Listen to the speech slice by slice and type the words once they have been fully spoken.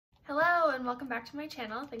and welcome back to my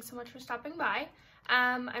channel. Thanks so much for stopping by.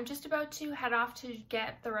 I'm just about to head off to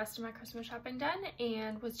get the rest of my Christmas shopping done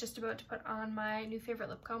and was just about to put on my new favorite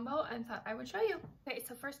lip combo and thought I would show you. Okay,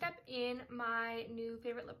 so first step in my new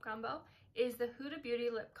favorite lip combo is the Huda Beauty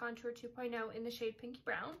Lip Contour 2.0 in the shade Pinky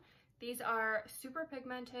Brown. These are super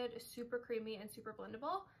pigmented, super creamy, and super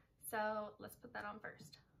blendable. So let's put that on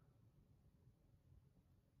first.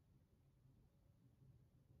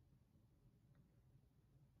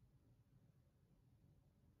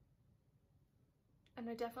 And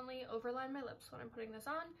I definitely overline my lips when I'm putting this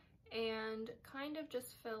on and kind of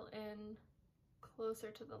just fill in closer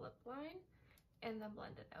to the lip line and then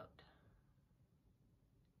blend it out.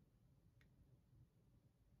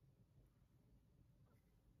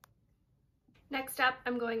 Next up,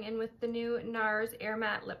 I'm going in with the new NARS Air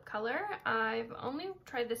Matte Lip Color. I've only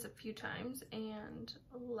tried this a few times and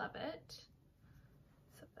love it.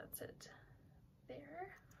 So that's it there.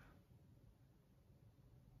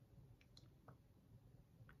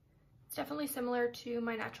 It's definitely similar to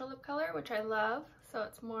my natural lip color, which I love, so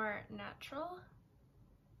it's more natural.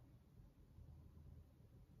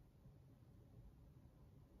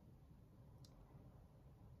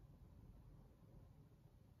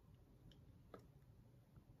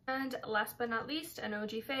 And last but not least, an OG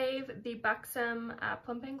fave, the Buxom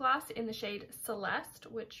Plumping Gloss in the shade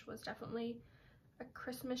Celeste, which was definitely a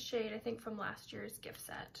Christmas shade, I think, from last year's gift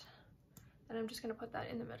set. And I'm just going to put that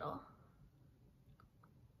in the middle.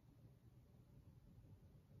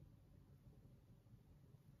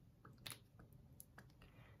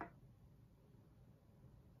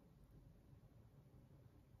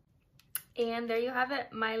 And there you have it,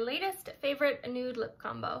 my latest favorite nude lip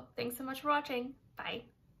combo. Thanks so much for watching. Bye.